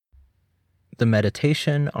The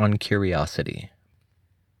Meditation on Curiosity.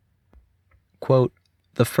 Quote,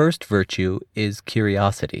 "The first virtue is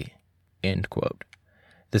curiosity," end quote.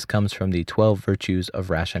 This comes from the 12 Virtues of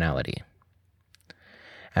Rationality.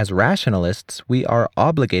 As rationalists, we are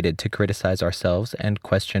obligated to criticize ourselves and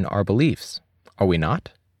question our beliefs, are we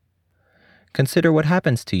not? Consider what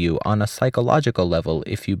happens to you on a psychological level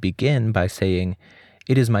if you begin by saying,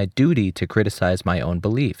 "It is my duty to criticize my own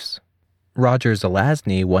beliefs." Roger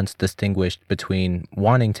Zelazny once distinguished between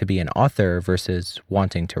wanting to be an author versus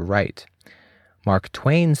wanting to write. Mark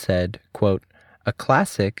Twain said, quote, "A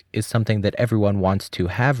classic is something that everyone wants to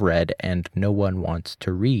have read and no one wants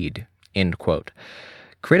to read," end quote.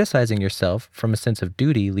 Criticizing yourself from a sense of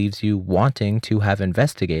duty leaves you wanting to have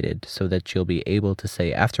investigated so that you'll be able to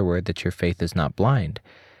say afterward that your faith is not blind.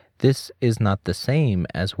 This is not the same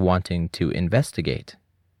as wanting to investigate.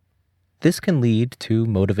 This can lead to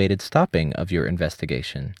motivated stopping of your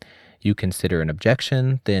investigation. You consider an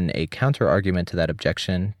objection, then a counter-argument to that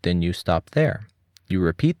objection, then you stop there. You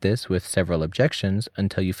repeat this with several objections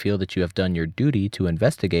until you feel that you have done your duty to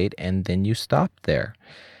investigate, and then you stop there.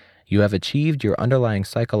 You have achieved your underlying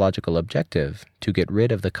psychological objective to get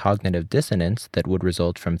rid of the cognitive dissonance that would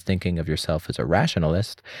result from thinking of yourself as a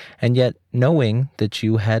rationalist, and yet knowing that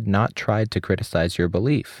you had not tried to criticize your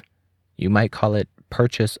belief. You might call it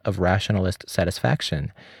purchase of rationalist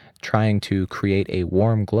satisfaction, trying to create a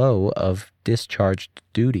warm glow of discharged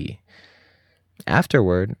duty.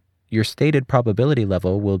 Afterward, your stated probability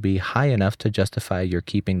level will be high enough to justify your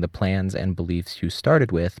keeping the plans and beliefs you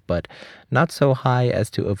started with, but not so high as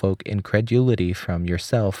to evoke incredulity from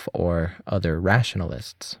yourself or other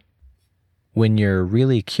rationalists. When you're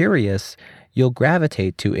really curious, you'll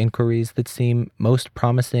gravitate to inquiries that seem most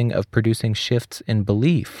promising of producing shifts in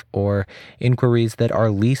belief, or inquiries that are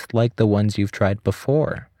least like the ones you've tried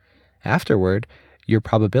before. Afterward, your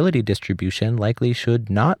probability distribution likely should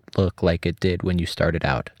not look like it did when you started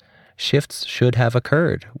out. Shifts should have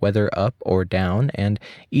occurred, whether up or down, and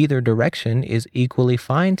either direction is equally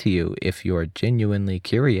fine to you if you're genuinely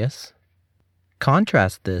curious.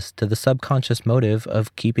 Contrast this to the subconscious motive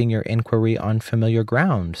of keeping your inquiry on familiar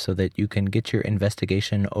ground so that you can get your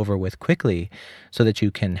investigation over with quickly, so that you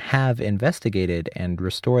can have investigated and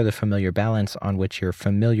restore the familiar balance on which your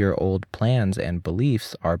familiar old plans and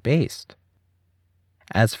beliefs are based.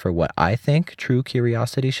 As for what I think true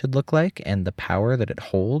curiosity should look like and the power that it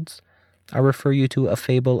holds, I refer you to A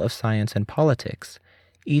Fable of Science and Politics.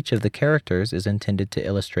 Each of the characters is intended to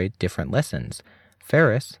illustrate different lessons.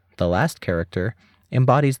 Ferris, the last character,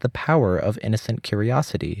 embodies the power of innocent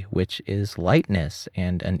curiosity, which is lightness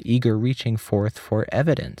and an eager reaching forth for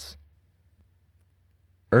evidence.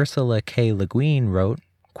 Ursula K. Le Guin wrote,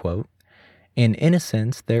 quote, "In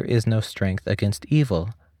innocence there is no strength against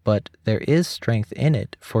evil, but there is strength in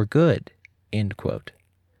it for good," end quote.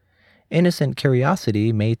 Innocent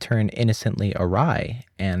curiosity may turn innocently awry,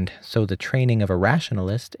 and so the training of a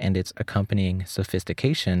rationalist and its accompanying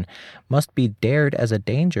sophistication must be dared as a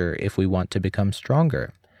danger if we want to become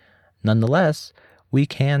stronger. Nonetheless, we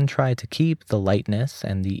can try to keep the lightness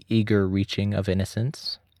and the eager reaching of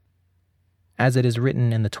innocence. As it is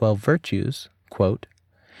written in the 12 Virtues, quote,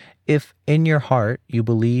 "If in your heart you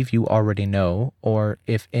believe you already know, or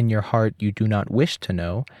if in your heart you do not wish to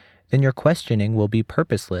know, then your questioning will be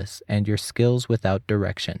purposeless and your skills without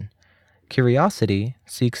direction. Curiosity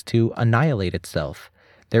seeks to annihilate itself.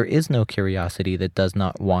 There is no curiosity that does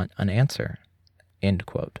not want an answer." End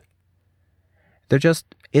quote. There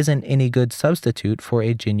just isn't any good substitute for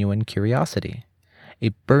a genuine curiosity.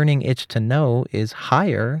 A burning itch to know is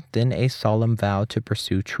higher than a solemn vow to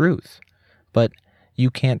pursue truth. But you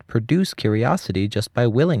can't produce curiosity just by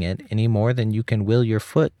willing it any more than you can will your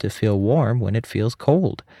foot to feel warm when it feels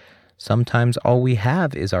cold. Sometimes all we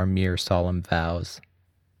have is our mere solemn vows.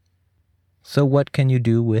 So what can you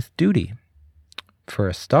do with duty? For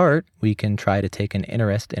a start, we can try to take an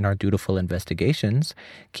interest in our dutiful investigations,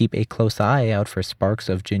 keep a close eye out for sparks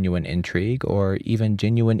of genuine intrigue or even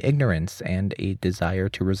genuine ignorance and a desire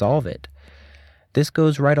to resolve it. This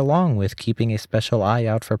goes right along with keeping a special eye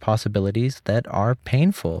out for possibilities that are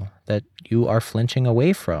painful, that you are flinching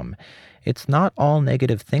away from. It's not all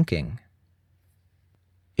negative thinking.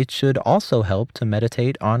 It should also help to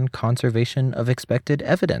meditate on conservation of expected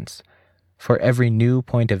evidence. For every new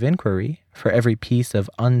point of inquiry, for every piece of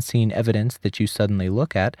unseen evidence that you suddenly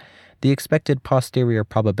look at, the expected posterior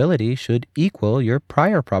probability should equal your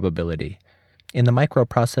prior probability. In the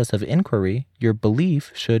microprocess of inquiry, your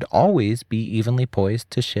belief should always be evenly poised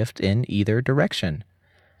to shift in either direction.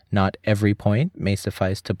 Not every point may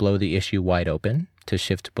suffice to blow the issue wide open, to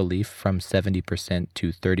shift belief from 70%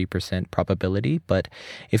 to 30% probability, but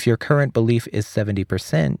if your current belief is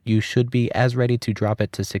 70%, you should be as ready to drop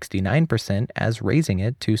it to 69% as raising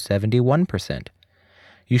it to 71%.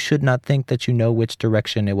 You should not think that you know which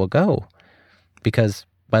direction it will go, because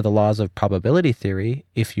by the laws of probability theory,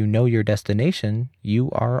 if you know your destination, you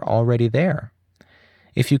are already there.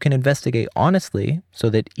 If you can investigate honestly so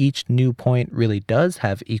that each new point really does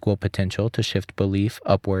have equal potential to shift belief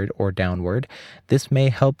upward or downward, this may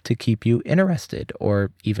help to keep you interested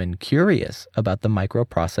or even curious about the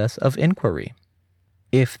microprocess of inquiry.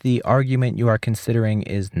 If the argument you are considering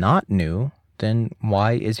is not new, then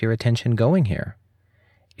why is your attention going here?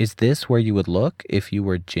 Is this where you would look if you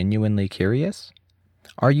were genuinely curious?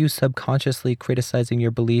 Are you subconsciously criticizing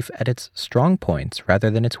your belief at its strong points rather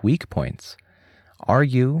than its weak points? Are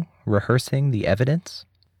you rehearsing the evidence?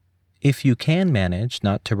 If you can manage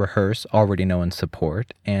not to rehearse already known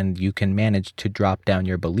support, and you can manage to drop down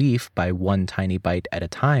your belief by one tiny bite at a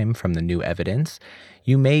time from the new evidence,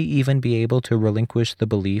 you may even be able to relinquish the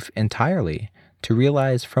belief entirely to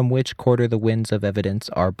realize from which quarter the winds of evidence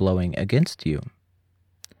are blowing against you.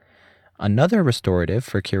 Another restorative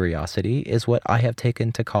for curiosity is what I have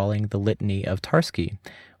taken to calling the Litany of Tarski,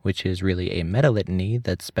 which is really a meta-litany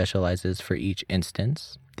that specializes for each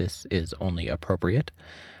instance. This is only appropriate.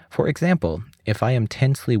 For example, if I am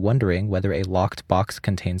tensely wondering whether a locked box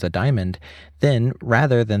contains a diamond, then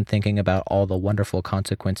rather than thinking about all the wonderful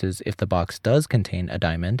consequences if the box does contain a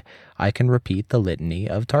diamond, I can repeat the Litany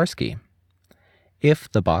of Tarski.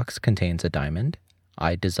 If the box contains a diamond,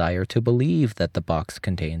 I desire to believe that the box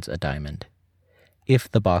contains a diamond.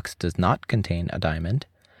 If the box does not contain a diamond,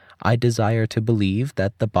 I desire to believe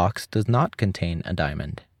that the box does not contain a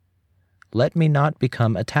diamond. Let me not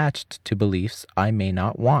become attached to beliefs I may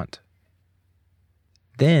not want.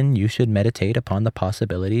 Then you should meditate upon the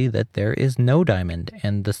possibility that there is no diamond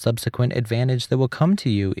and the subsequent advantage that will come to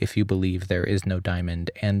you if you believe there is no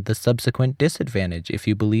diamond and the subsequent disadvantage if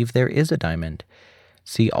you believe there is a diamond.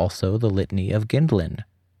 See also the Litany of Gindlin.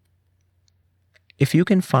 If you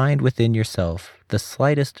can find within yourself the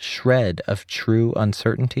slightest shred of true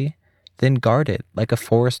uncertainty, then guard it like a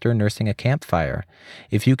forester nursing a campfire.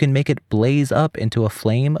 If you can make it blaze up into a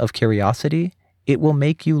flame of curiosity, it will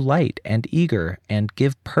make you light and eager and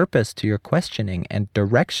give purpose to your questioning and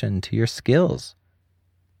direction to your skills.